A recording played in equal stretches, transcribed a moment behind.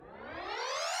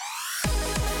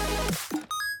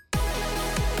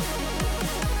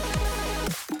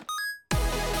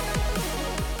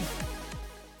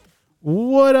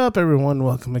What up, everyone?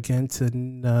 Welcome again to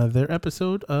another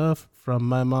episode of From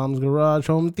My Mom's Garage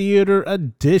Home Theater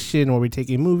Edition, where we take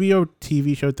a movie or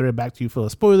TV show, throw it back to you full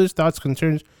of spoilers, thoughts,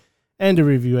 concerns, and a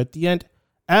review at the end.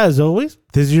 As always,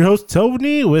 this is your host,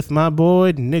 Tony, with my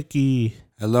boy, Nikki.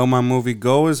 Hello, my movie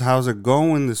goers. How's it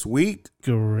going this week?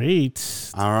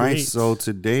 Great. All right, Great. so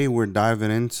today we're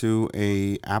diving into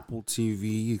a Apple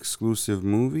TV exclusive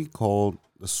movie called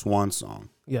The Swan Song.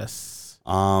 Yes.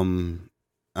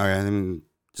 All right, I'm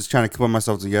just trying to put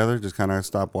myself together. Just kind of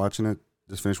stop watching it.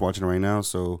 Just finished watching it right now.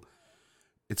 So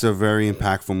it's a very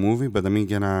impactful movie. But let me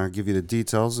give you the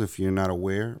details if you're not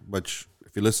aware. But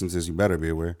if you listen to this, you better be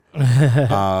aware.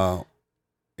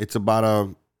 It's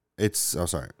about It's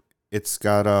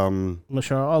got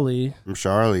Mashar Ali. I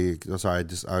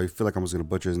feel like I was gonna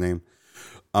butcher his name.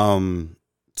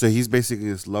 So he's basically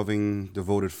this loving,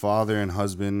 devoted father and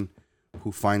husband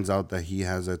who finds out that he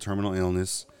has a terminal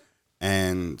illness.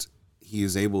 And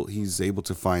he's able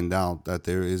to find out that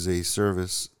there is a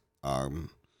service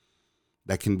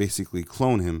that can basically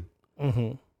clone him,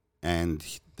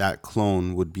 and that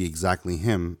clone would be exactly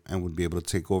him and would be able to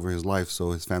take over his life, so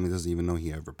his family doesn't even know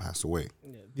he ever passed away.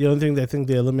 Yeah, the only thing that I think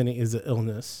they eliminate is the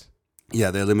illness.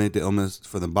 Yeah, they eliminate the illness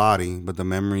for the body, but the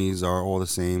memories are all the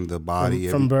same. The body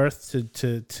from birth to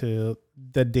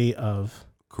the day of.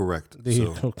 Correct. He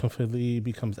completely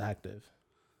becomes active.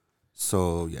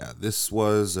 So, yeah, this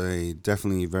was a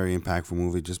definitely very impactful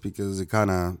movie just because it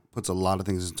kind of puts a lot of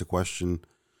things into question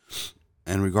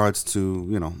in regards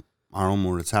to, our own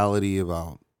mortality,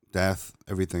 about death,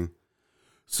 everything.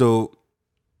 So,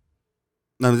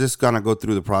 I'm just going to go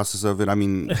through the process of it. I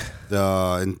mean,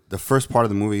 in the first part of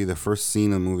the movie, the first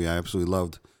scene of the movie, I absolutely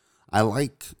loved. I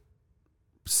like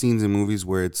scenes in movies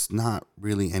where it's not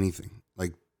really anything.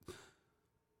 Like,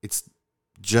 it's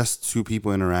just two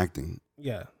people interacting.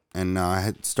 Yeah. And I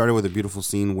had started with a beautiful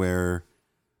scene where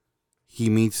he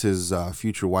meets his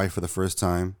future wife for the first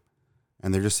time,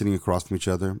 and they're just sitting across from each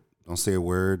other. Don't say a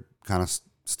word, kind of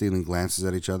stealing glances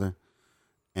at each other.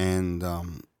 And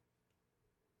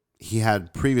he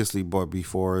had previously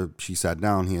before she sat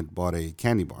down, he had bought a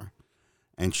candy bar,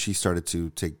 and she started to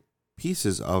take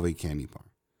pieces of a candy bar.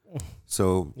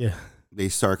 So yeah, they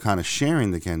start kind of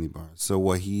sharing the candy bar. So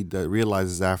what he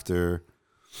realizes after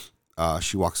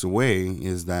she walks away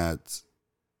is that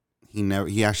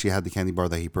he actually had the candy bar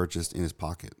that he purchased in his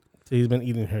pocket. So he's been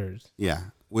eating hers. Yeah,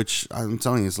 which I'm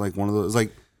telling you, it's like one of those,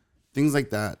 like, things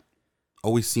like that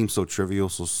always seem so trivial,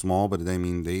 so small, but I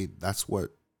mean, those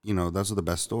are the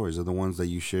best stories, are the ones that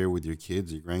you share with your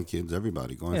kids, your grandkids,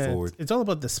 everybody going forward. It's all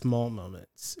about the small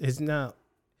moments. It's not,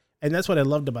 and that's what I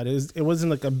loved about it. It wasn't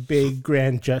like a big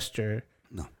grand gesture.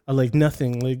 No, or like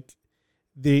nothing. Like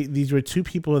these were two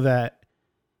people that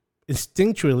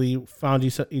instinctually found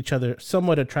each other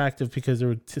somewhat attractive because they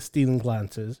were stealing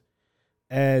glances,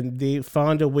 and they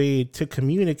found a way to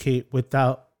communicate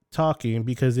without talking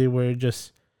because they were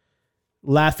just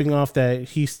laughing off that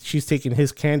she's taking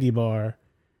his candy bar,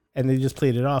 and they just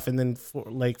played it off. And then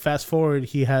fast forward,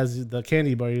 he has the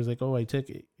candy bar. He was like, "Oh, I took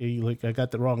it. I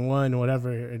got the wrong one or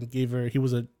whatever," and gave her. He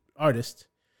was an artist,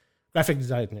 graphic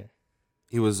designer.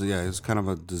 he was kind of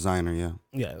a designer.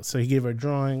 Yeah. So he gave her a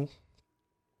drawing.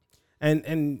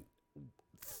 And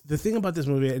the thing about this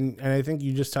movie, and I think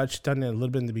you just touched on it a little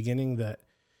bit in the beginning, that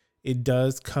it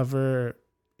does cover,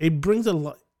 it brings a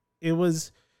lot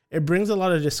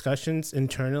of discussions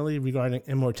internally regarding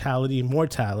immortality,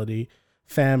 mortality,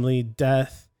 family,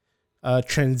 death,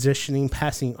 transitioning,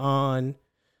 passing on,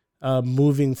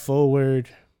 moving forward.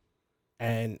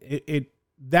 And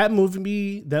that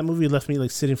movie left me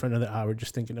like sitting for another hour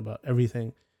just thinking about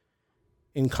everything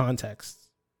in context.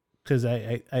 Because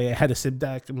I had to sit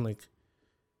back and like,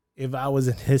 if I was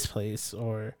in his place,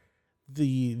 or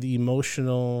the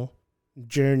emotional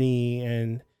journey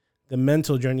and the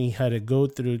mental journey he had to go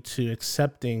through to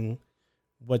accepting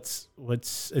what's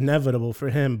inevitable for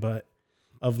him, but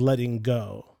of letting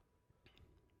go.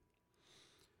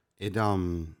 It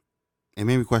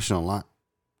made me question a lot,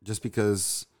 just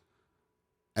because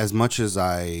as much as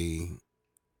I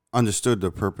understood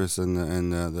the purpose and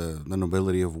the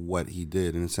nobility of what he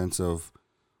did, in a sense of,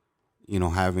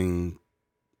 having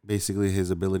basically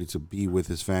his ability to be with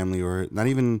his family, or not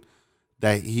even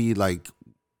that he like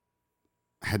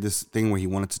had this thing where he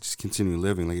wanted to just continue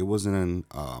living. Like, it wasn't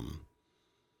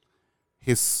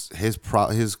his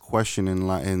question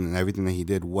and everything that he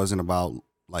did wasn't about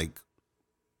like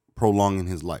prolonging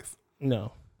his life.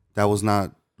 No, that was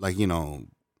not like, it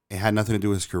had nothing to do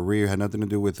with his career, had nothing to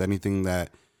do with anything that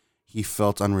he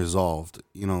felt unresolved.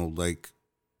 Like,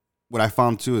 what I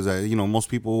found too is that, most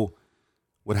people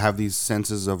would have these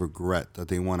senses of regret that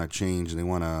they want to change and they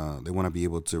want to be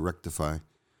able to rectify.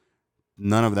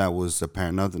 None of that was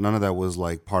apparent. None of that was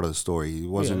like part of the story. He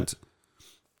wasn't. Yeah.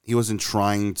 He wasn't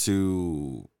trying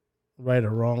to right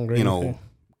or wrong, or anything.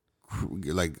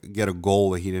 Like get a goal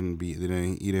that he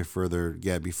didn't further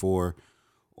get before,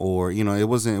 or it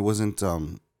wasn't.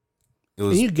 And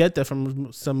you get that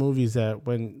from some movies that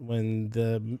when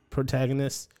the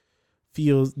protagonist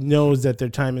knows that their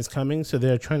time is coming, so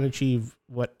they're trying to achieve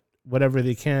whatever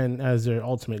they can as their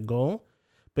ultimate goal.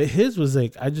 But his was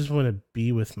like, I just want to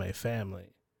be with my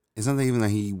family. It's not even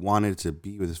that he wanted to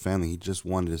be with his family. He just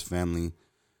wanted his family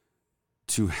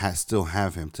to still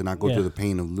have him, to not go through the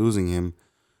pain of losing him.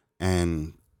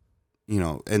 And,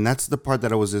 and that's the part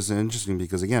that was just interesting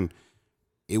because, again,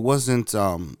 it wasn't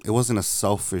a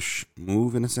selfish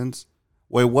move in a sense.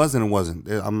 Well, it was and it wasn't.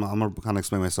 I'm going to kind of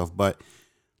explain myself. But,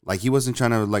 like, he wasn't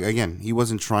trying to, like, again, he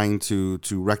wasn't trying to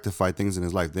rectify things in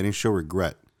his life. They didn't show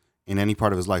regret in any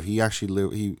part of his life. He actually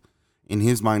lived, in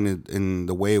his mind, in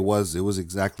the way it was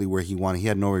exactly where he wanted. He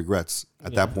had no regrets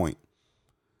at that point.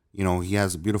 He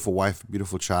has a beautiful wife, a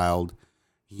beautiful child.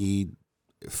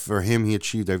 For him, he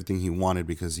achieved everything he wanted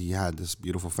because he had this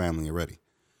beautiful family already.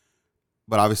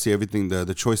 But obviously, everything,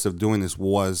 the choice of doing this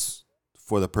was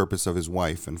for the purpose of his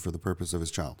wife and for the purpose of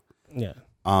his child. Yeah.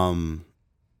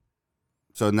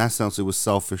 So in that sense, it was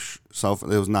selfish.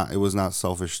 It was not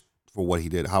selfish for what he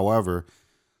did. However,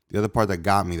 the other part that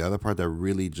got me, the other part that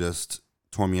really just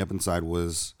tore me up inside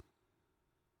was,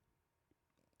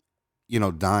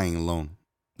 dying alone.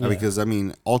 Yeah. Because, I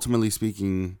mean, ultimately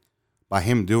speaking, by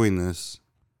him doing this,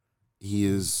 he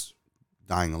is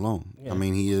dying alone. Yeah. I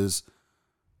mean, he is,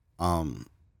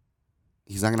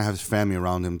 he's not going to have his family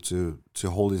around him to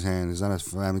hold his hand. He's not his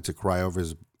family to cry over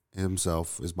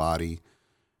himself, his body.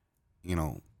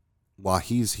 While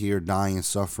he's here dying and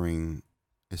suffering,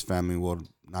 his family will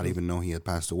not even know he had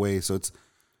passed away. So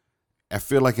I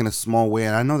feel like in a small way,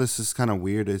 and I know this is kind of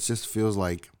weird, it just feels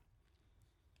like,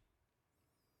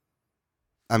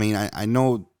 I mean, I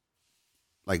know,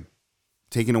 like,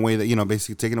 taking away that,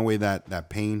 basically taking away that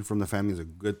pain from the family is a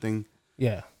good thing.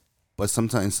 Yeah. But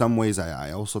sometimes, in some ways,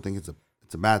 I also think it's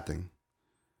a bad thing.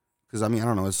 Because, I mean, I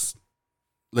don't know, it's,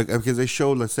 like, because they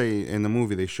showed, let's say, in the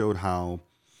movie, they showed how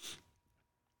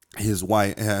his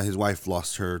wife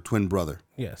lost her twin brother.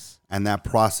 Yes. And that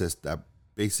process that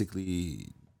basically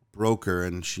broke her,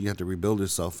 and she had to rebuild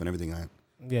herself and everything.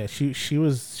 Yeah, she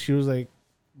was like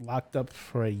locked up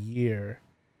for a year,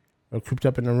 or cooped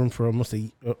up in a room for almost a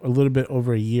little bit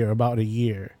over a year, about a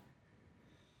year.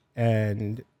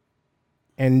 And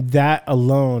that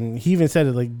alone, he even said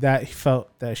it like that. He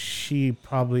felt that she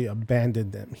probably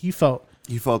abandoned them. He felt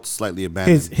slightly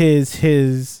abandoned.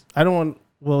 His I don't want.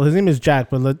 Well, his name is Jack,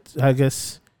 but I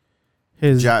guess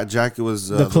his Jack was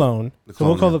the clone. So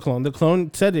we'll call the clone. The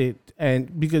clone said it,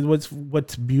 and because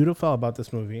what's beautiful about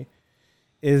this movie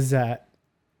is that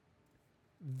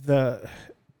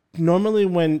normally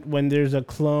when there's a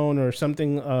clone or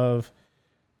something of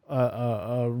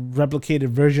a replicated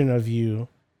version of you,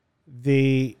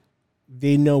 they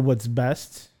know what's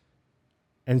best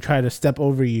and try to step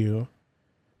over you.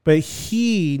 But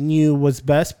he knew what's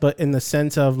best, but in the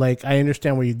sense of, like, I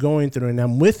understand what you're going through and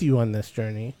I'm with you on this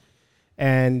journey.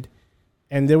 And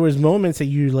there was moments that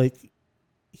you, like,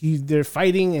 they're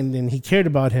fighting and then he cared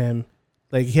about him.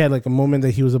 Like, he had like a moment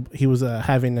that he was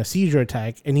having a seizure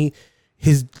attack, and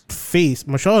his face,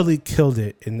 Marshall Ali killed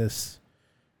it in this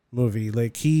movie.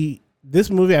 Like, this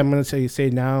movie, I'm going to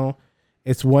say now,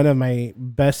 it's one of my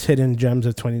best hidden gems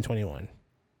of 2021.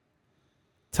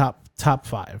 Top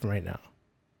 5 right now.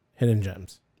 Hidden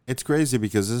gems. It's crazy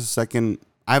because this is second.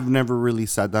 I've never really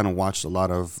sat down and watched a lot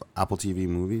of Apple TV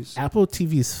movies. Apple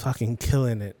TV is fucking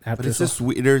killing it. But it's just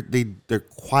they're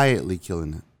quietly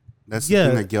killing it. That's the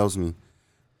thing that gills me.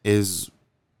 Is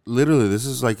literally this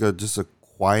is like just a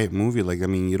quiet movie. Like, I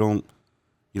mean, you don't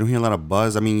hear a lot of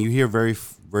buzz. I mean, you hear very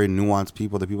very nuanced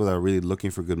people, the people that are really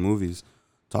looking for good movies,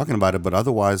 talking about it. But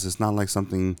otherwise, it's not like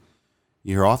something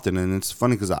you hear often. And it's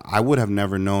funny because I would have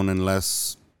never known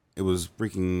unless it was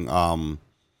freaking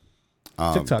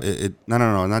TikTok.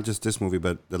 No, not just this movie,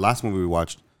 but the last movie we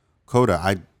watched, Coda.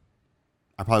 I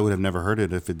probably would have never heard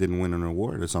it if it didn't win an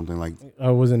award or something like.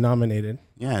 Or wasn't nominated.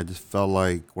 Yeah, it just felt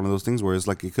like one of those things where it's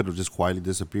like it could have just quietly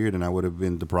disappeared, and I would have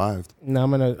been deprived. Now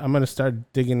I'm gonna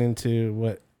start digging into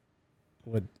what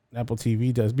Apple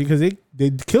TV does, because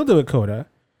they killed it with Coda,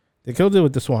 they killed it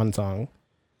with the Swan Song.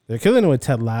 They're killing it with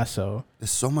Ted Lasso.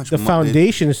 There's so much. The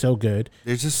foundation is so good.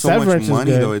 There's just so much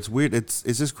money, though. It's weird. It's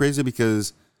just crazy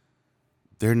because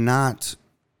they're not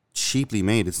cheaply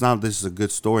made. It's not this is a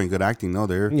good story and good acting. No,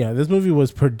 they're Yeah, this movie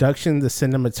was production. The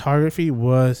cinematography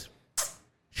was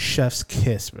chef's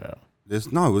kiss, bro.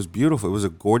 it was beautiful. It was a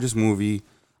gorgeous movie.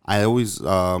 I always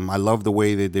I love the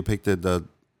way they depicted the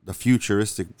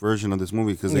futuristic version of this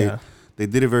movie because they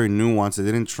did it very nuanced. They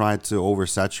didn't try to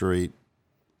oversaturate.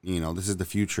 This is the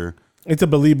future. It's a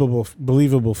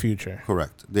believable future.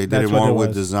 Correct. They did it more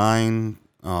with design.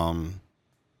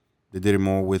 They did it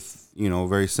more with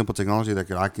very simple technology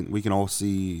that we can all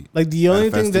see. Like the only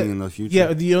thing that in the future.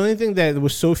 Yeah, the only thing that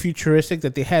was so futuristic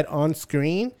that they had on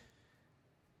screen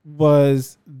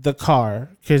was the car,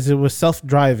 because it was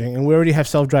self-driving, and we already have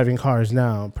self-driving cars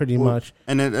now, pretty much.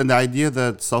 And the idea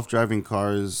that self-driving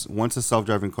cars, once a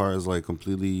self-driving car is like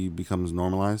completely becomes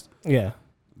normalized,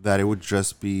 that it would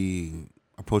just be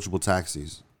approachable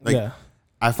taxis. Like,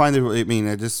 I find it. I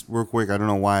mean, just real quick, I don't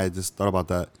know why I just thought about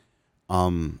that.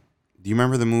 Do you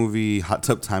remember the movie Hot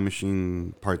Tub Time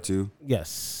Machine Part 2?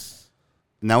 Yes.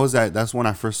 And that's when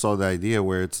I first saw the idea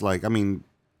where it's like, I mean,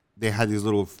 they had these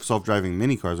little self-driving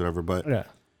mini cars or whatever, but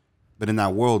in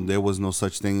that world, there was no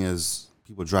such thing as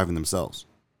people driving themselves.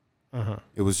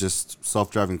 It was just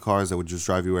self-driving cars that would just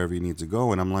drive you wherever you need to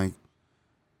go. And I'm like,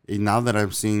 now that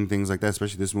I'm seeing things like that,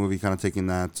 especially this movie kind of taking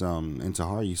that into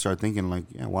heart, you start thinking like,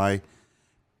 yeah, why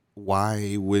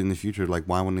would in the future, like,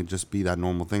 why wouldn't it just be that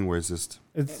normal thing where it's just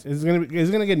it's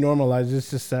gonna get normalized.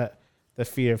 It's just that the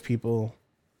fear of people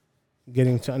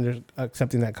getting to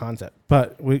accepting that concept.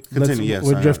 But we're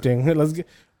drifting. Let's get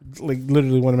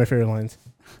literally one of my favorite lines.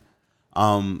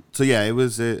 So yeah, it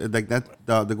was like that.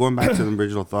 The going back to the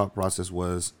original thought process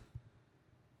was,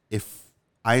 if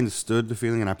I understood the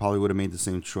feeling, and I probably would have made the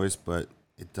same choice, but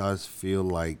it does feel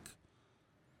like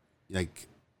it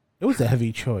was a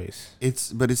heavy choice.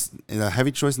 It's a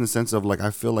heavy choice in the sense of like I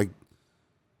feel like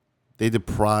they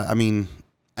deprive. I mean,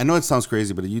 I know it sounds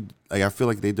crazy, but I feel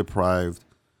like they deprived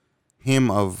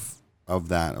him of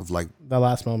like the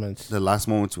last moments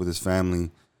with his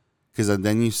family, because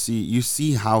then you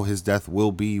see how his death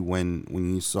will be when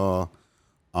you saw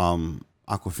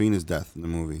Awkwafina's death in the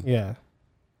movie. Yeah,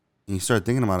 and you start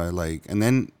thinking about it, like, and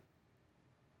then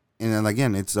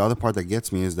again, it's the other part that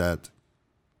gets me is that,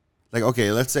 like,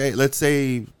 okay, let's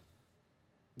say,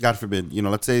 God forbid,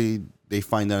 let's say they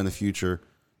find out in the future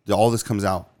that all this comes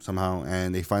out somehow,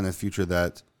 and they find in the future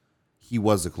that he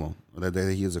was a clone, or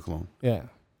that he is a clone. Yeah.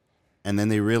 And then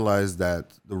they realize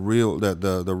that the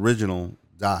original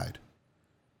died,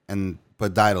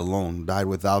 but died alone, died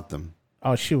without them.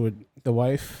 Oh, the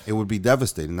wife. It would be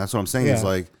devastating. That's what I'm saying. Yeah. It's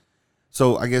like,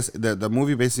 so I guess the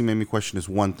movie basically made me question this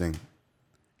one thing: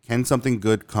 can something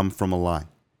good come from a lie?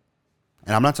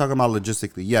 And I'm not talking about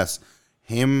logistically. Yes,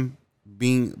 him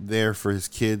being there for his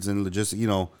kids and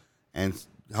and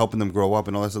helping them grow up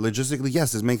and all that. So logistically,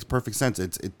 yes, this makes perfect sense.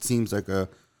 It seems like an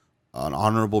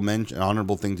honorable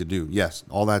thing to do. Yes,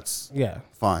 all that's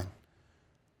fine.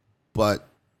 But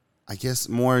I guess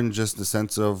more in just the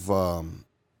sense of I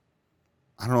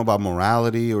don't know about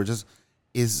morality, or just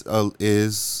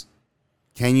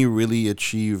can you really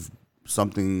achieve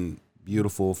something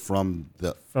beautiful from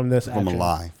a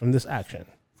lie? From this action.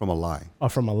 From a lie. Or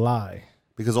from a lie.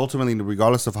 Because ultimately,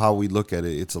 regardless of how we look at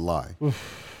it, it's a lie.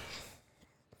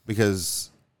 Because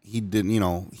he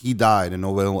didn't, he died, and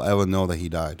nobody will ever know that he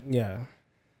died. Yeah.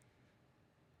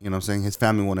 You know what I'm saying? His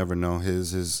family will never know.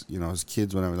 His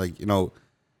kids will never,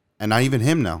 and not even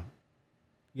him now.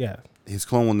 Yeah. His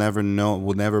clone will never know,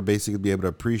 will never basically be able to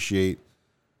appreciate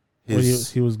what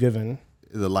he was given.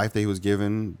 The life that he was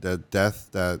given, the death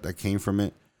that came from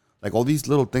it. Like, all these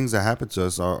little things that happen to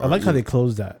us are. I like how they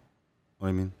closed that. What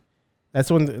do you mean?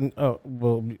 That's when.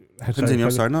 Continue.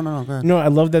 I'm sorry. No. Go ahead. No, I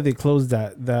love that they closed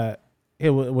that.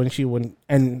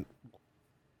 And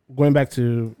going back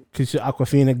to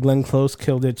Awkwafina, Glenn Close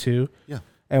killed it too. Yeah.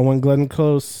 And when Glenn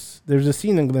Close, there's a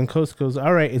scene in Glenn Close goes,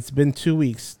 all right, it's been 2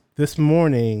 weeks. This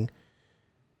morning,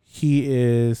 he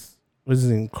is, what's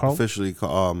his name? Carl? Officially,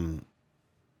 something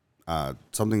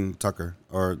Tucker,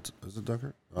 or is it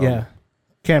Tucker? Yeah.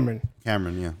 Cameron,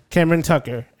 yeah. Cameron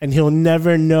Tucker, and he'll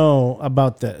never know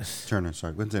about this. Turner,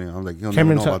 sorry. Continue. I'm like, he'll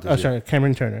Cameron never know about this.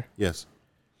 Cameron Turner. Yes.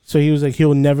 So he was like,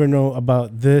 he'll never know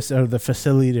about this or the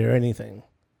facility or anything.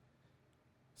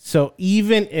 So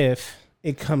even if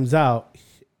it comes out,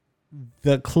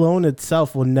 the clone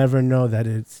itself will never know that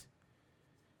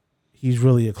he's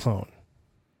really a clone.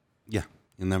 Yeah,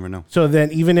 you'll never know. So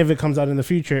then even if it comes out in the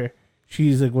future,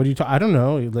 she's like, what are you talking? I don't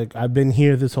know. Like, I've been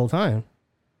here this whole time.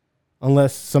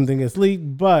 Unless something gets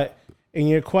leaked. But in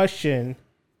your question,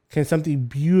 can something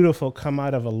beautiful come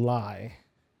out of a lie?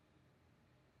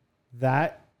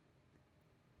 That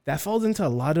falls into a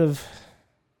lot of...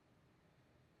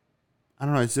 I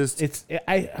don't know. It's just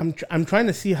I'm trying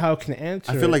to see how I can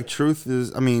answer. I feel like truth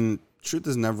is. I mean, truth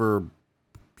is never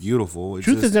beautiful. It's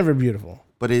truth is never beautiful.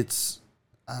 But it's.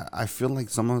 I feel like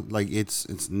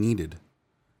it's needed,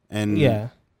 and yeah.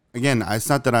 Again, it's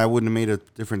not that I wouldn't have made a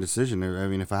different decision. I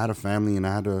mean, if I had a family and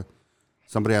I had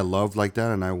somebody I loved like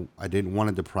that, and I didn't want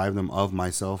to deprive them of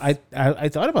myself. I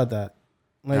thought about that.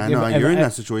 Like, I know you're in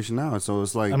that situation now, so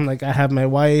it's like I'm like, I have my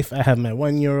wife, I have my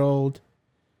 1-year-old,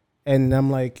 and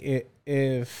I'm like,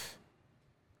 if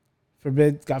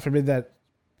God forbid that,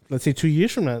 let's say 2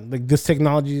 years from now, like this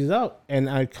technology is out, and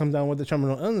I come down with a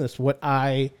terminal illness, what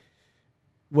I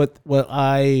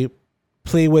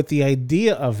play with the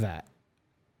idea of that,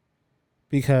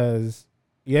 because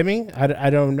you know what I mean? I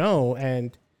don't know,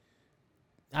 and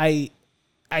I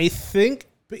think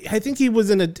he was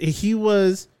in a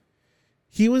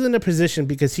position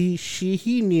because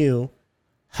he knew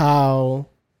how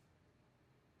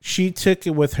she took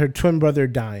it with her twin brother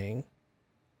dying,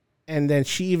 and then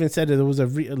she even said that there was a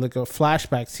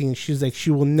flashback scene. She's like, she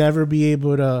will never be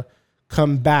able to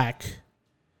come back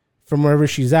from wherever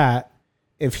she's at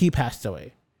if he passed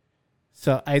away.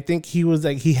 So I think he was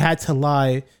like, he had to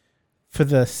lie for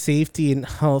the safety and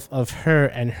health of her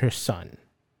and her son.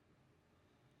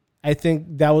 I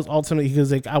think that was ultimately, he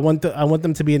was like, I want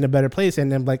them to be in a better place.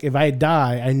 And then like, if I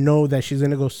die, I know that she's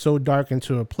going to go so dark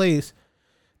into a place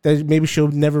that maybe she'll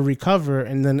never recover.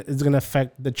 And then it's going to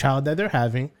affect the child that they're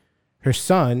having, her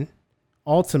son,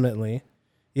 ultimately.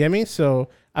 You know what I mean? So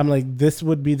I'm like, this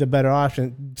would be the better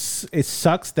option. It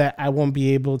sucks that I won't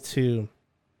be able to,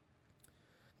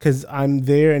 because I'm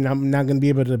there and I'm not going to be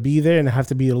able to be there, and I have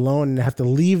to be alone and I have to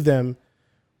leave them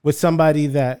with somebody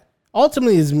that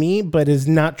ultimately is me, but is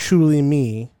not truly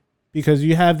me, because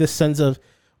you have this sense of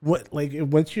what, like,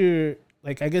 once you're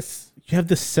like, I guess you have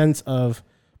this sense of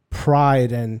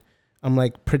pride and I'm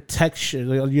like protection.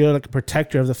 You're like a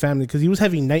protector of the family, because he was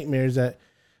having nightmares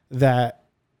that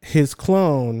his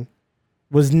clone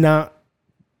was not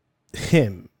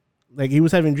him. Like he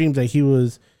was having dreams that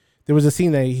there was a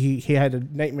scene that he had a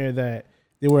nightmare that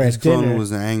they were his at dinner. His clone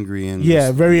was angry and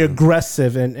very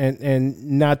aggressive and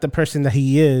not the person that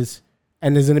he is,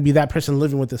 and is going to be that person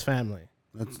living with his family.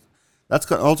 That's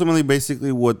ultimately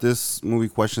basically what this movie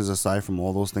questions, aside from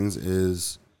all those things,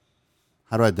 is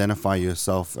how to identify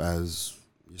yourself as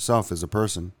a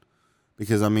person.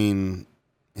 Because I mean,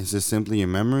 is it simply your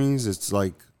memories? It's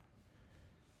like,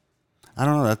 I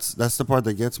don't know. That's the part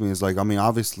that gets me. Is like, I mean,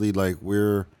 obviously, like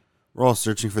we're all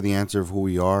searching for the answer of who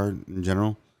we are in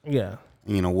general. Yeah.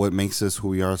 You know, what makes us who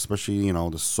we are, especially, you know,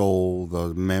 the soul,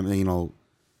 you know,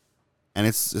 and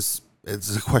it's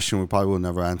a question we probably will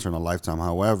never answer in a lifetime.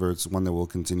 However, it's one that we'll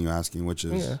continue asking, which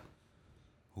is,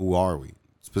 who are we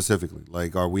specifically?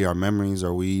 Like, are we our memories?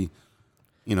 Are we,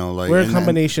 you know, like, we're a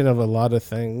combination of a lot of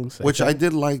things. Which I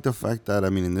did like the fact that, I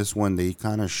mean, in this one, they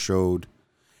kind of showed,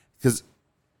 because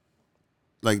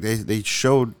like they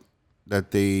showed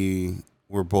that they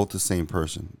were both the same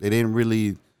person. They didn't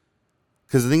really,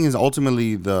 because the thing is,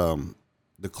 ultimately the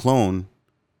clone,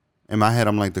 in my head,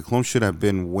 I'm like, the clone should have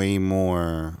been way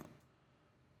more,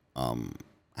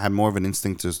 had more of an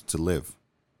instinct to live.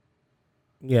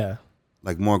 Yeah.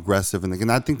 Like more aggressive.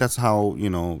 And I think that's how, you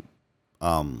know,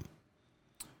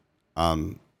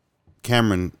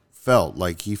 Cameron felt.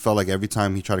 Like he felt like every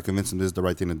time he tried to convince him this is the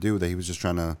right thing to do, that he was just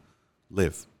trying to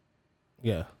live.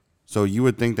 Yeah. So you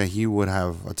would think that he would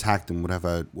have attacked him, would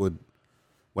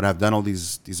have done all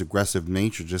these aggressive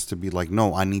nature just to be like,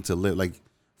 no, I need to live, like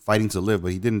fighting to live.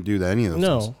 But he didn't do that, any of those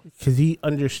things. No, because he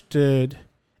understood,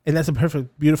 and that's a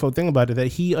perfect, beautiful thing about it, that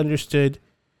he understood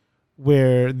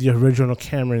where the original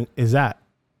Cameron is at,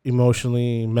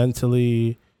 emotionally,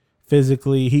 mentally,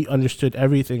 physically. He understood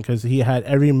everything because he had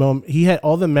every moment. He had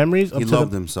all the memories. He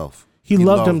loved himself. He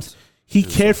loved him. He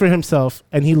cared for himself,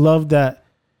 and he loved that.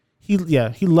 He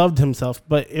loved himself,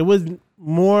 but it was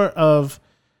more of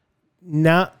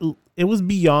not. It was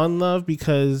beyond love,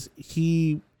 because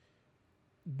he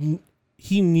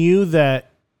knew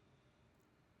that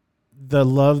the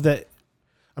love that,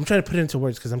 I'm trying to put it into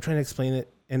words because I'm trying to explain it,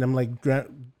 and I'm like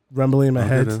rumbling in my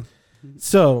head.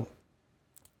 So,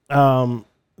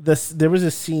 there was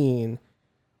a scene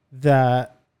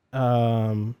that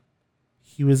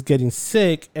he was getting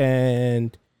sick,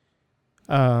 and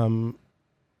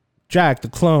Jack, the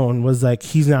clone, was like,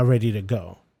 he's not ready to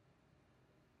go.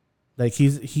 Like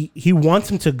he wants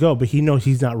him to go, but he knows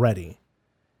he's not ready.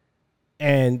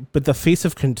 But the face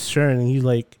of concern, and he's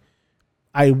like,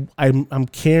 I'm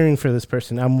caring for this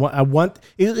person.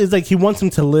 It's like he wants him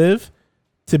to live,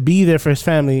 to be there for his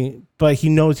family, but he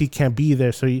knows he can't be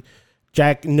there. So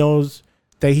Jack knows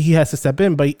that he has to step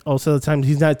in, but also at the time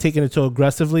he's not taking it so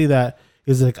aggressively that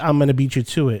He's like, I'm gonna beat you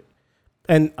to it.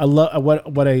 And I love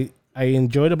what I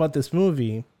enjoyed about this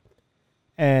movie,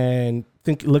 and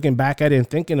looking back at it and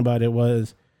thinking about it,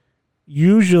 was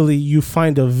usually you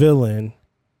find a villain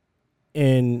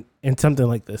in something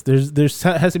like this. There's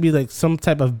has to be like some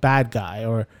type of bad guy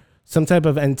or some type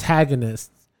of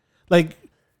antagonist. Like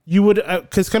you would,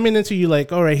 because coming into you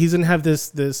like, all right, he's gonna have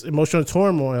this emotional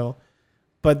turmoil,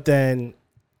 but then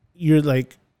you're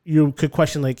like, you could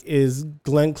question like, is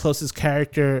Glenn Close's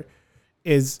character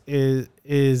is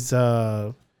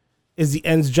the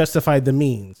ends justify the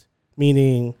means?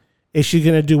 Meaning, is she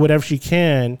gonna do whatever she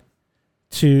can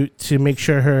to make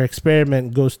sure her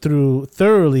experiment goes through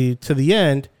thoroughly to the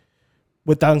end,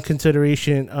 without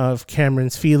consideration of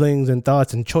Cameron's feelings and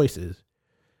thoughts and choices?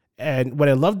 And what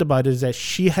I loved about it is that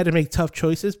she had to make tough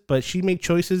choices, but she made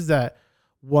choices that,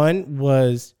 one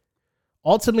was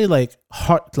ultimately like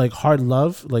hard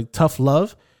love, like tough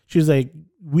love. She was like,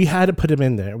 we had to put him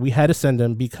in there. We had to send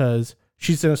him because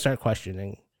she's going to start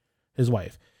questioning his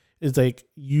wife. It's like,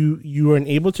 you weren't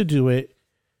able to do it,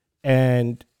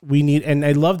 and we need, and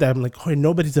I love that. I'm like, oh,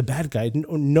 nobody's a bad guy.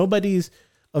 Nobody's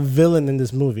a villain in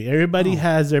this movie. Everybody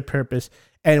has their purpose.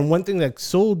 And one thing that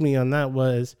sold me on that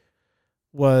was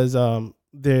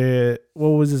their, what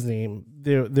was his name?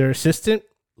 Their assistant,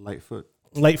 Lightfoot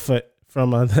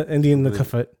from the Indian in the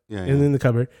Cupboard. Yeah, in the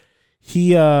Cupboard.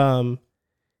 He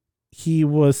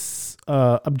was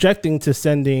objecting to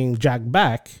sending Jack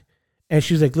back, and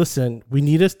she's like, "Listen, we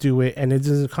need us to do it, and it's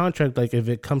in the contract. Like, if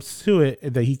it comes to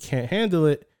it that he can't handle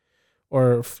it,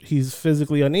 or if he's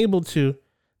physically unable to,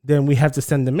 then we have to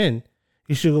send him in."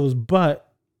 She goes,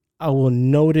 "But I will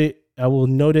note it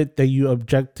that you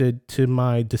objected to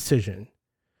my decision."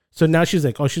 So now she's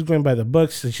like, oh, she's going by the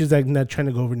books. And she's like not trying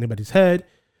to go over anybody's head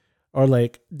or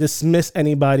like dismiss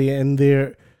anybody and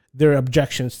their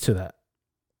objections to that.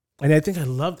 And I think I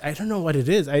don't know what it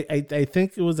is. I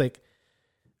think it was like,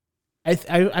 I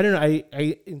don't know.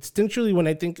 I instinctually, when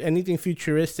I think anything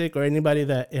futuristic or anybody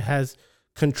that it has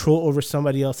control over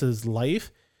somebody else's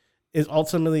life, is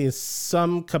ultimately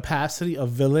some capacity of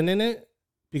villain in it.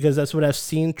 Because that's what I've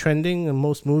seen trending in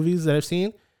most movies that I've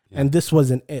seen. Yeah. And this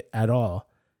wasn't it at all.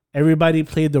 Everybody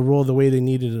played the role the way they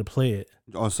needed to play it.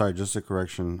 Oh, sorry, just a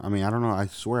correction. I mean, I don't know. I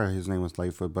swear his name was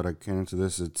Lightfoot, but I can't answer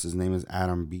this. His name is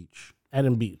Adam Beach.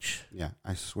 Adam Beach. Yeah,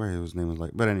 I swear his name was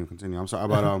Lightfoot. But anyway, continue. I'm sorry.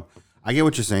 But I get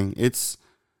what you're saying. And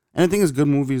the thing is, good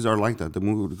movies are like that. The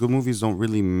good movies don't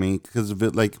really make, because of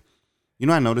it, like, you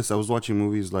know, I noticed I was watching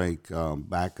movies like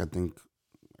back, I think,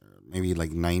 maybe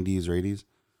like 90s or 80s.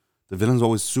 The villain's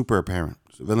always super apparent.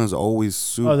 The villain's always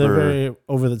super. Oh, they're very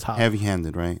over the top,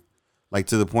 heavy-handed, right? Like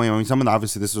to the point. I mean, some of the,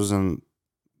 obviously this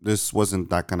wasn't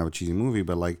that kind of a cheesy movie,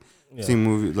 but like same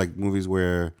movie, like movies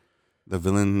where the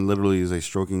villain literally is like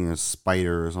stroking a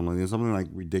spider or something like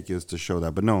ridiculous to show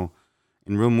that. But no,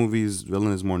 in real movies,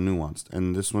 villain is more nuanced,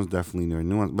 and this one's definitely very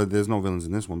nuanced. But there's no villains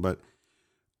in this one. But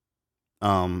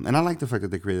and I like the fact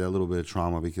that they created a little bit of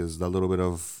trauma, because that little bit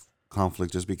of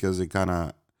conflict, just because it kind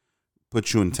of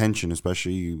puts you in tension,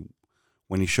 especially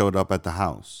when he showed up at the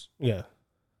house. Yeah.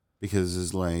 Because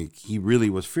it's like, he really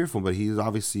was fearful, but he's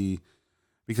obviously,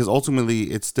 because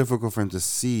ultimately it's difficult for him to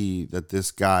see that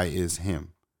this guy is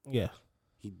him. Yeah.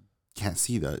 He can't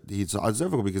see that. It's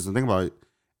difficult because the thing about it,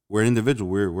 we're an individual.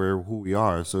 We're who we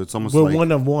are. So it's almost we're like,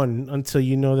 one of one until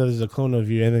you know that there's a clone of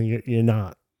you, and then you're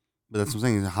not. But that's what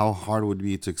I'm saying. How hard would it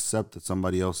be to accept that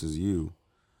somebody else is you?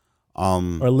 Or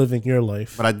living your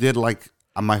life. But I did like,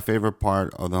 my favorite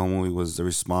part of the whole movie was the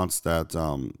response that,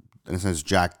 in a sense,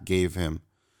 Jack gave him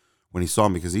when he saw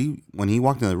him, because when he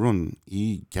walked in the room,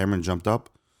 Cameron jumped up,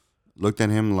 looked at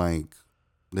him like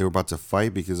they were about to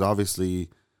fight, because obviously,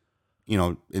 you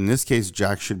know, in this case,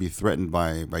 Jack should be threatened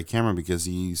by Cameron because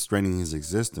he's threatening his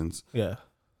existence. Yeah.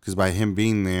 Because by him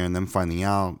being there and them finding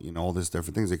out, you know, all these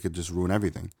different things, it could just ruin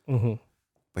everything. Mm-hmm.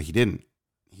 But he didn't.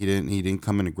 He didn't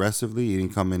come in aggressively. He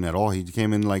didn't come in at all. He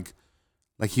came in like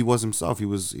he was himself. He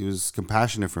was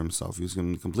compassionate for himself. He was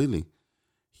completely.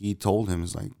 He told him,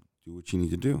 "It's like, do what you need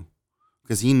to do,"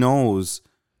 because he knows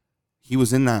he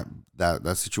was in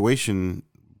that situation,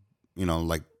 you know,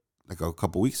 like a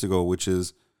couple weeks ago, which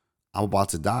is, I'm about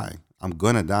to die. I'm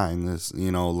gonna die in this,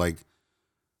 you know, like.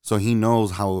 So he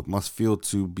knows how it must feel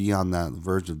to be on that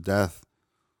verge of death,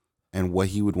 and what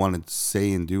he would want to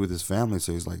say and do with his family.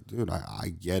 So he's like, dude,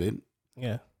 I get it.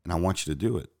 Yeah. And I want you to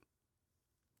do it.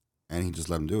 And he just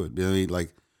let him do it. Really,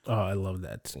 like, oh, I love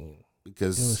that scene.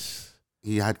 Because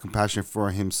he had compassion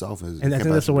for himself. And I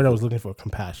think that's the word I was looking for,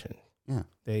 compassion. Yeah.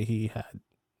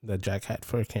 That Jack had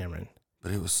for Cameron.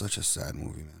 But it was such a sad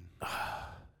movie, man.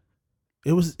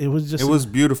 It was beautifully sad. It was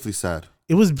beautifully sad.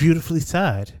 It was beautifully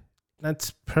sad.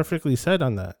 that's perfectly said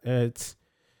on that. It's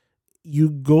you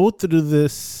go through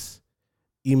this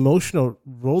emotional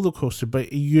roller coaster,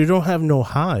 but you don't have no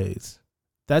highs.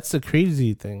 That's the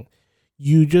crazy thing.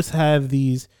 You just have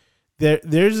these.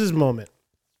 There's this moment,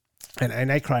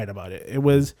 and I cried about it. There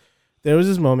was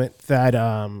this moment that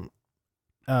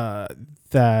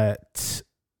that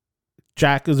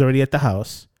Jack is already at the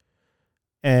house,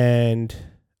 and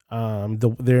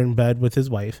they're in bed with his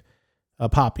wife,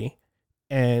 Poppy,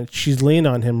 and she's laying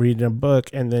on him reading a book,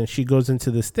 and then she goes into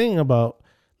this thing about,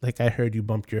 like, I heard you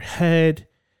bumped your head,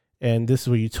 and this is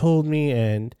what you told me,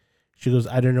 and she goes,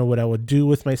 I don't know what I would do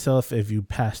with myself if you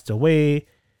passed away,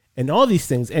 and all these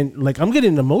things, and like I'm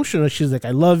getting emotional. She's like,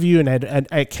 I love you, and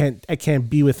I can't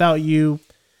be without you,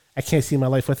 I can't see my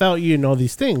life without you, and all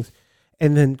these things,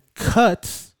 and then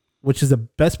cuts, which is the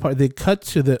best part. They cut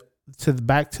to the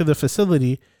back to the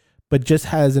facility, but just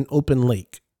has an open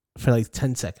lake for like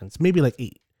 10 seconds, maybe like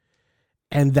 8.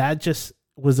 And that just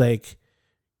was like,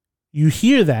 you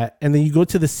hear that, and then you go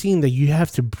to the scene that you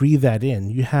have to breathe that in.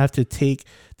 You have to take,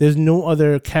 there's no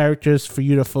other characters for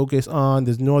you to focus on.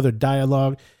 There's no other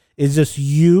dialogue. It's just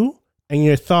you and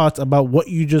your thoughts about what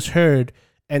you just heard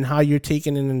and how you're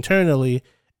taking it internally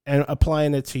and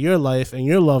applying it to your life and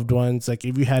your loved ones. Like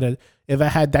if I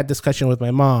had that discussion with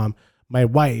my mom, my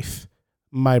wife,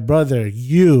 my brother,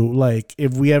 you, like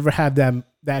if we ever had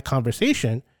that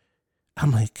conversation,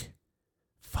 I'm like,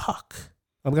 fuck.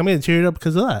 I'm gonna tear it up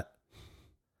because of that.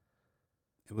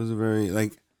 It was a very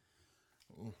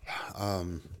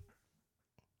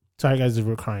sorry guys if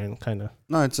we're crying, kind of.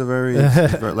 No, it's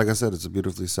like I said, it's a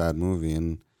beautifully sad movie,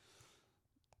 and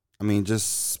I mean,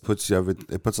 just puts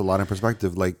it puts a lot in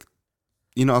perspective. Like,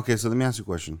 okay, so let me ask you a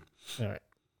question. All right.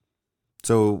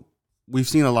 So we've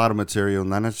seen a lot of material,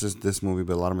 not just this movie,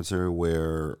 but a lot of material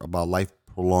where about life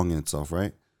prolonging itself,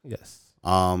 right? Yes.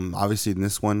 Obviously in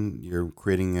this one, you're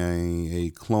creating a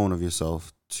clone of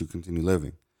yourself to continue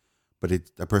living. But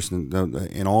a person,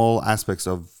 in all aspects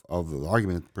of the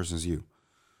argument, the person is you.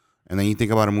 And then you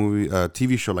think about a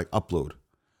TV show like Upload,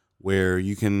 where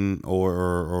you can,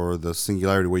 or the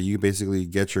Singularity, where you basically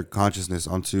get your consciousness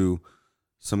onto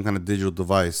some kind of digital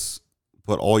device,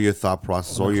 put all your thought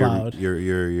process, all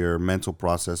your mental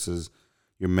processes,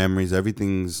 your memories,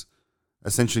 everything's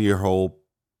essentially your whole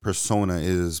persona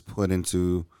is put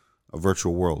into a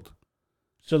virtual world.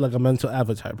 So like a mental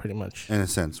avatar, pretty much. In a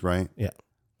sense, right? Yeah.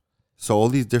 So all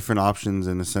these different options,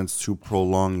 in a sense, to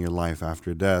prolong your life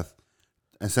after death,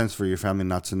 in a sense for your family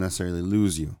not to necessarily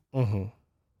lose you. Mm-hmm.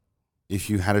 If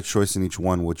you had a choice in each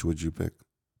one, which would you pick?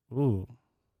 Ooh.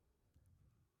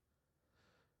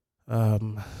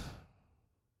 And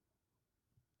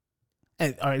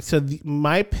all right, so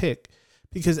my pick,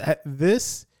 because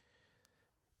the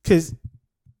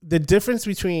difference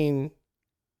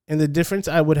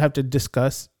I would have to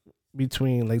discuss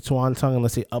between like Swan Song and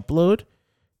let's say Upload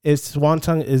is Swan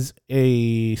Song is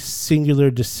a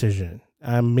singular decision.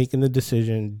 I'm making the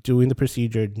decision, doing the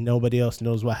procedure. Nobody else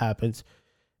knows what happens.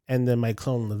 And then my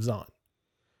clone lives on.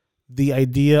 The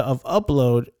idea of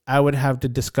Upload, I would have to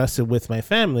discuss it with my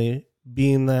family,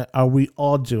 being that, are we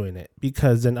all doing it?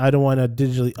 Because then I don't want to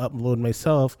digitally upload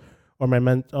myself or my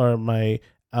mental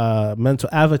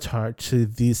avatar to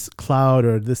this cloud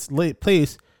or this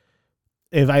place.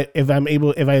 If I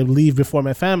leave before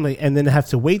my family and then have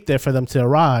to wait there for them to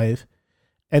arrive,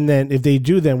 and then if they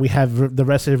do, then we have the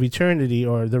rest of eternity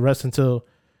or the rest until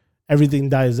everything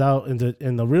dies out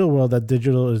in the real world, that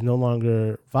digital is no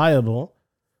longer viable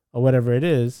or whatever it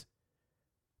is.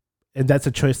 And that's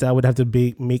a choice that I would have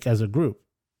to make as a group.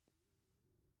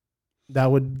 That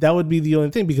would be the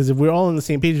only thing, because if we're all on the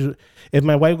same page, if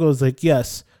my wife goes like,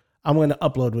 yes, I'm going to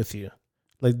upload with you.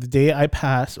 Like the day I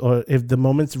pass, or if the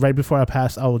moments right before I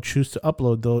pass, I will choose to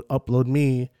upload. They'll upload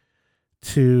me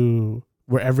to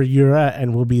wherever you're at,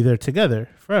 and we'll be there together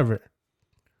forever.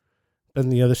 But in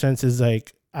the other sense is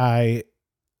like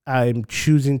I'm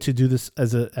choosing to do this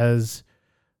as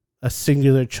a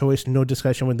singular choice, no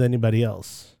discussion with anybody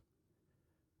else.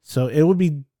 So it would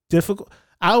be difficult.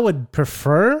 I would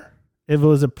prefer, if it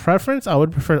was a preference, I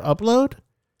would prefer Upload,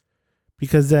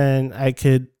 because then I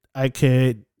could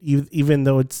even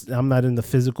though I'm not in the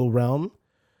physical realm,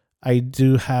 I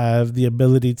do have the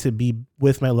ability to be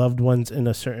with my loved ones in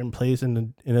a certain place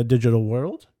in a digital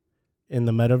world, in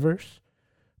the metaverse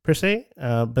per se.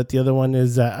 But the other one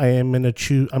is that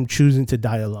I'm choosing to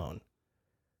die alone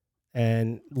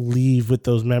and leave with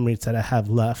those memories that I have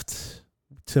left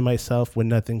to myself, with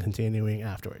nothing continuing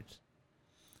afterwards.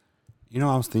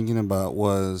 I was thinking about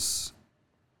was,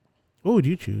 what would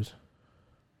you choose?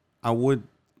 I would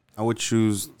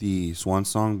choose the Swan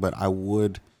Song, but I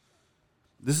would,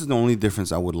 this is the only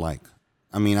difference I would like.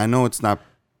 I mean, I know it's not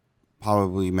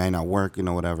probably may not work,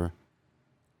 whatever.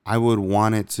 I would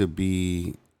want it to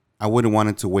be. I wouldn't want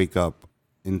it to wake up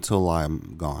until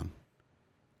I'm gone.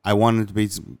 I wanted to be.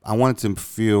 I wanted to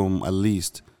feel at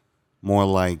least more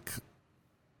like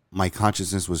my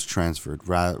consciousness was transferred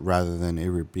rather than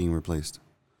it being replaced.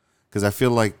 Because I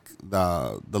feel like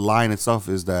the line itself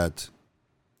is that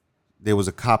there was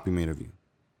a copy made of you.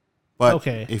 But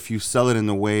if you sell it in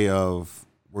the way of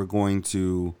we're going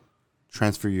to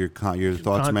transfer your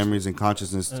thoughts, memories, and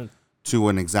consciousness to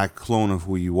an exact clone of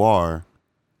who you are,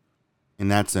 in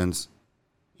that sense,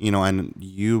 and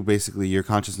you basically, your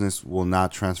consciousness will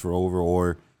not transfer over,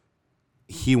 or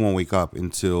he won't wake up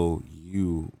until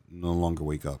you no longer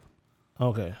wake up.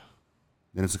 Okay.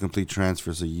 Then it's a complete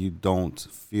transfer, so you don't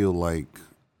feel like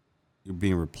you're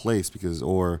being replaced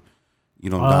or you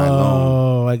don't die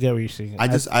alone. Oh, I get what you're saying.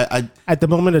 I at the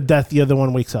moment of death, the other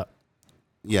one wakes up.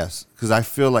 Yes, because I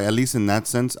feel like, at least in that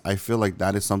sense, I feel like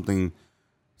that is something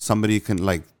somebody can,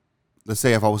 like, let's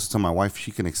say if I was to tell my wife, she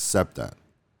can accept that.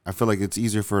 I feel like it's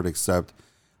easier for her to accept.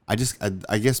 I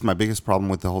guess my biggest problem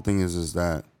with the whole thing is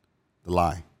that the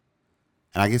lie.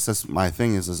 And I guess that's my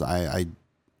thing is I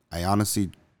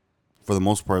honestly, for the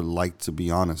most part, like to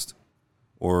be honest.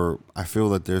 Or I feel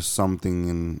that there's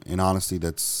something in honesty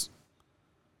that's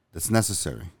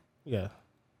necessary. Yeah.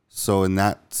 So in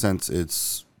that sense,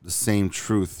 it's the same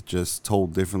truth, just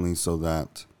told differently, so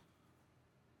that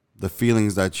the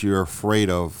feelings that you're afraid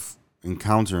of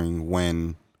encountering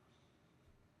when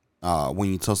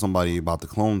you tell somebody about the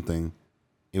clone thing,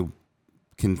 it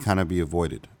can kind of be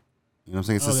avoided. You know what I'm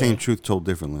saying? It's the same truth told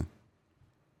differently.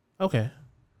 Okay.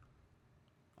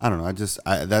 I don't know.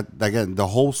 That again, the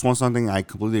whole Swan Song thing, I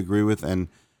completely agree with, and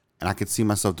I could see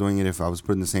myself doing it if I was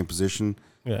put in the same position.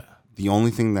 Yeah. The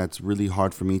only thing that's really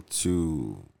hard for me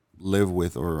to live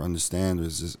with or understand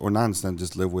or not understand,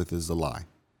 just live with, is the lie.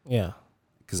 Yeah.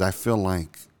 Because I feel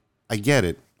like I get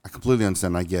it. I completely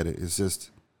understand. I get it. It's just,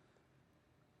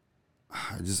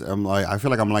 I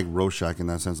feel like I'm like Rorschach in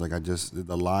that sense. Like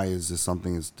the lie is just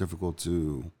something that's difficult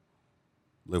to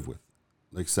live with,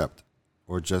 accept,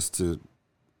 or just to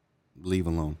leave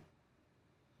alone.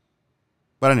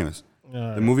 But anyways,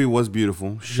 the movie was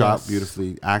beautiful, shot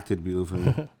beautifully, acted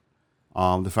beautifully.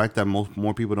 The fact that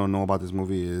more people don't know about this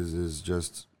movie is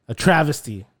just a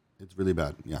travesty. It's really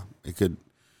bad. Yeah, it could.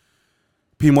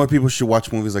 More people should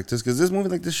watch movies like this, because this movie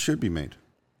like this should be made.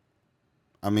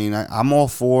 I mean, I'm all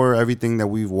for everything that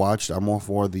we've watched. I'm all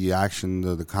for the action,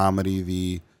 the comedy,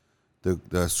 the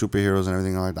superheroes and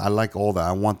everything like that. I like all that.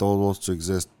 I want all those to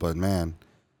exist. But man,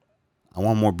 I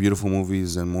want more beautiful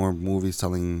movies and more movies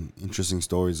telling interesting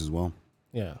stories as well.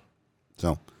 Yeah.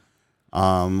 So,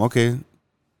 okay.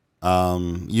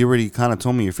 You already kind of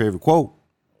told me your favorite quote.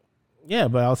 Yeah,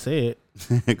 but I'll say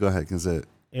it. Go ahead, can say it.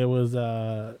 It was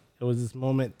this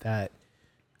moment that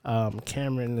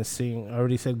Cameron is saying,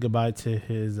 already said goodbye to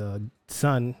his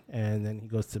son, and then he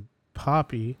goes to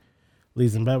Poppy,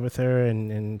 leaves in bed with her,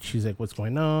 and she's like, "What's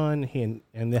going on?"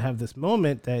 And they have this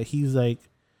moment that he's like,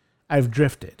 "I've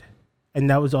drifted," and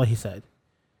that was all he said,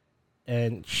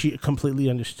 and she completely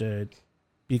understood,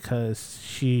 because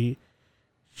she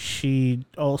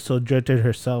also drifted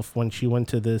herself when she went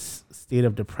to this state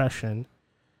of depression,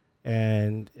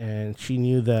 and she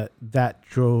knew that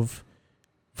drove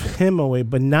him away,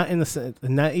 but not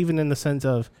even in the sense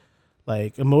of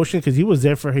like emotion, because he was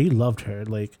there for her. He loved her,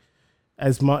 like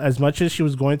as much as she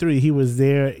was going through, he was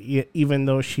there, even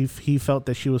though he felt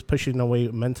that she was pushing away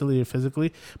mentally or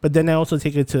physically. But then I also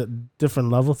take it to different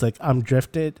levels, like I'm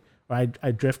drifted, or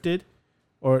I drifted,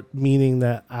 or meaning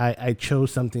that I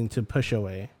chose something to push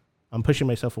away. I'm pushing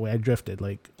myself away. I drifted,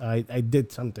 like I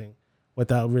did something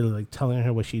without really like telling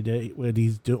her what she did, what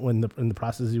he's doing in the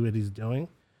process of what he's doing.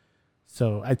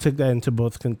 So I took that into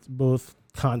both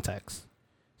contexts.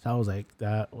 So I was like,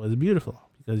 that was beautiful,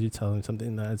 because you're telling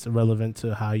something that's relevant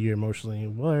to how you emotionally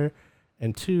were,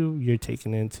 and two, you're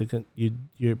taking into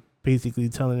you're basically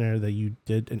telling her that you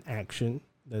did an action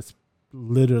that's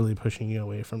literally pushing you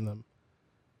away from them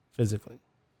physically.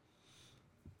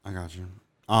 I got you.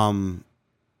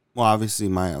 Well, obviously,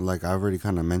 I already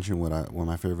kind of mentioned what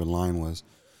my favorite line was,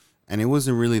 and it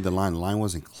wasn't really the line. The line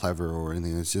wasn't clever or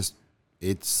anything. It's just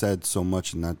it said so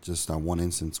much in that just one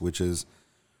instance, which is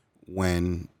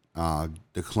when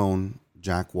the clone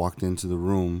Jack walked into the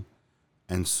room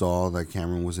and saw that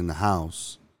Cameron was in the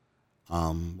house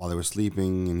while they were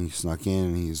sleeping, and he snuck in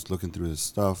and he's looking through his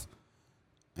stuff,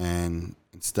 and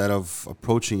instead of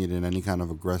approaching it in any kind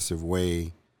of aggressive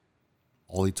way,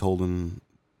 all he told him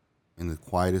in the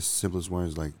quietest, simplest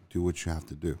words, like, do what you have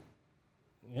to do.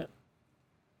 Yep.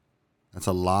 That's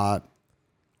a lot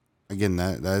again,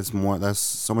 that's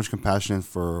so much compassion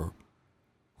for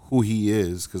who he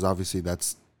is, because obviously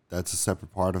that's a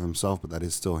separate part of himself, but that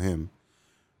is still him.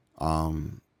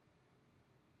 To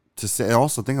say,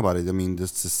 also think about it. I mean,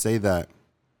 just to say that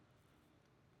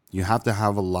you have to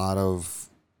have a lot of.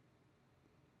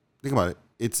 Think about it.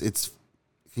 It's.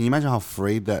 Can you imagine how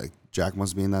afraid that Jack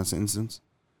must be in that instance?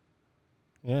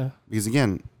 Yeah. Because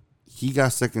again, he got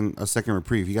a second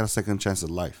reprieve. He got a second chance at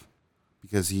life,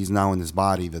 because he's now in this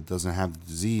body that doesn't have the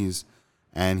disease,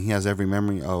 and he has every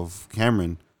memory of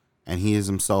Cameron, and he is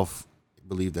himself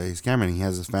believed that he's Cameron. He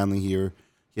has his family here.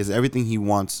 He has everything he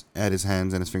wants at his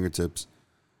hands and his fingertips.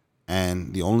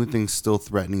 And the only thing still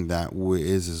threatening that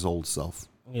is his old self.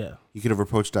 Yeah. He could have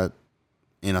approached that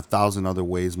in 1,000 other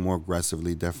ways, more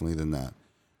aggressively, definitely, than that.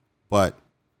 But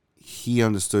he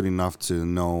understood enough to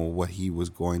know what he was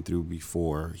going through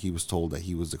before he was told that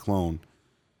he was the clone,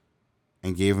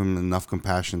 and gave him enough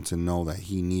compassion to know that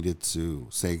he needed to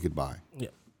say goodbye. Yeah.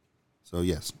 So,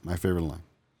 yes, my favorite line.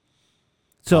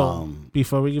 So,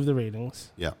 before we give the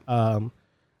ratings, yeah,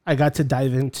 I got to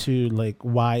dive into like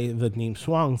why the name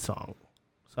Swan Song.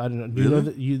 So I don't know. Do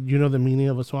Really? you know the meaning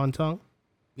of a swan song?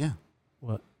 Yeah.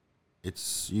 What?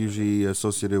 It's usually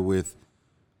associated with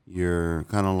your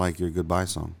kind of like your goodbye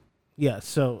song. Yeah.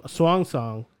 So a swan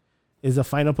song is a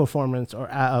final performance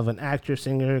of an actor,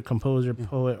 singer, composer,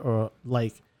 poet, or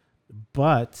like.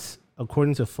 But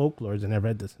according to folklores, and I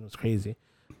read this and it was crazy,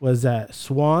 was that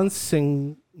swans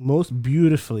sing most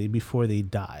beautifully before they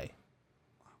die.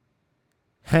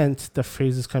 Hence, the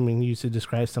phrase is coming used to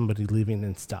describe somebody leaving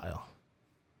in style.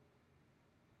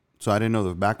 So I didn't know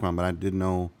the background, but I did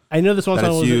know. I know the swan that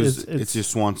song it's your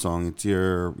swan song. It's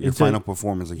your final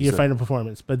performance. Like you your said. final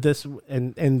performance. But this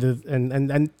and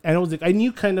I was like, I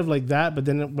knew kind of like that, but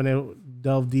then when I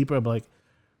delved deeper, I'm like,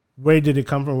 where did it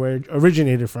come from? Where it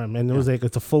originated from? And it was like,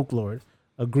 it's a folklore,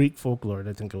 a Greek folklore,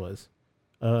 I think it was.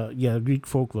 A Greek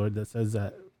folklore that says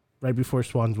that right before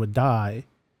swans would die,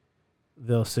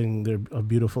 they'll sing a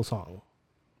beautiful song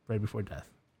right before death.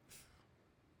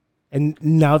 And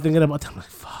now thinking about that, I'm like,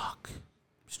 fuck.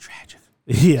 It's tragic.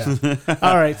 Yeah.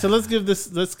 All right. So let's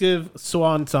give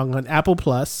Swan Song on Apple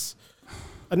Plus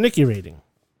a Nikki rating.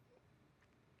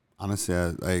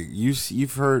 Honestly,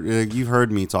 you've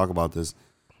heard me talk about this.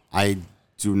 I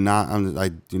do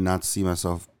not see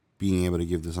myself being able to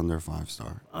give this under a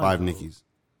 5-star. 5 Nickies.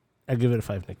 I give it a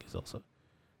 5 Nickies also.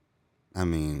 I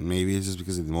mean, maybe it's just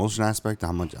because of the emotion aspect,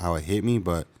 how it hit me,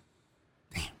 but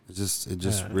damn, it just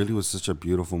really was such a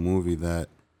beautiful movie that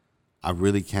I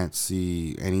really can't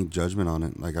see any judgment on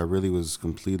it. Like, I really was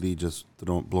completely just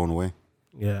blown away.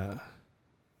 Yeah.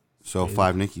 So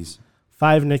 5 Nickies.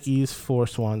 5 Nickies for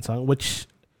Swan Song, which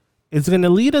is going to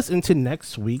lead us into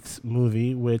next week's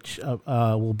movie, which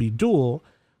will be Duel,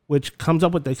 which comes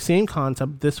up with the same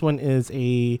concept. This one is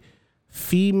a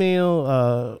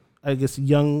female, I guess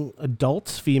young adult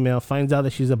female, finds out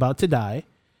that she's about to die,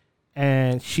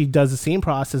 and she does the same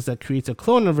process that creates a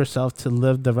clone of herself to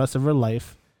live the rest of her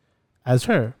life as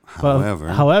her.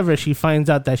 However, she finds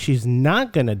out that she's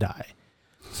not going to die.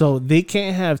 So they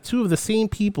can't have two of the same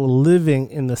people living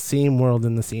in the same world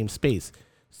in the same space.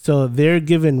 So they're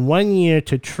given 1 year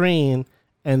to train,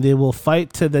 and they will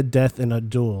fight to the death in a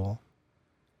duel.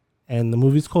 And the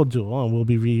movie's called Duel, and we'll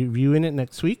be reviewing it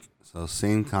next week. So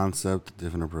same concept,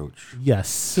 different approach.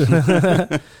 Yes.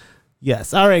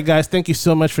 Yes. All right, guys. Thank you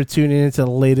so much for tuning in to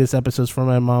the latest episodes from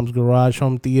My Mom's Garage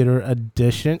Home Theater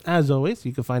Edition. As always,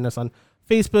 you can find us on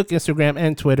Facebook, Instagram,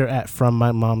 and Twitter at From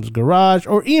My Mom's Garage,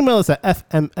 or email us at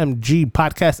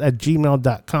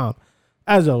fmmgpodcast@gmail.com.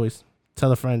 As always,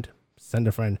 tell a friend, send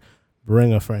a friend,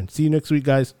 bring a friend. See you next week,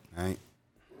 guys. All right.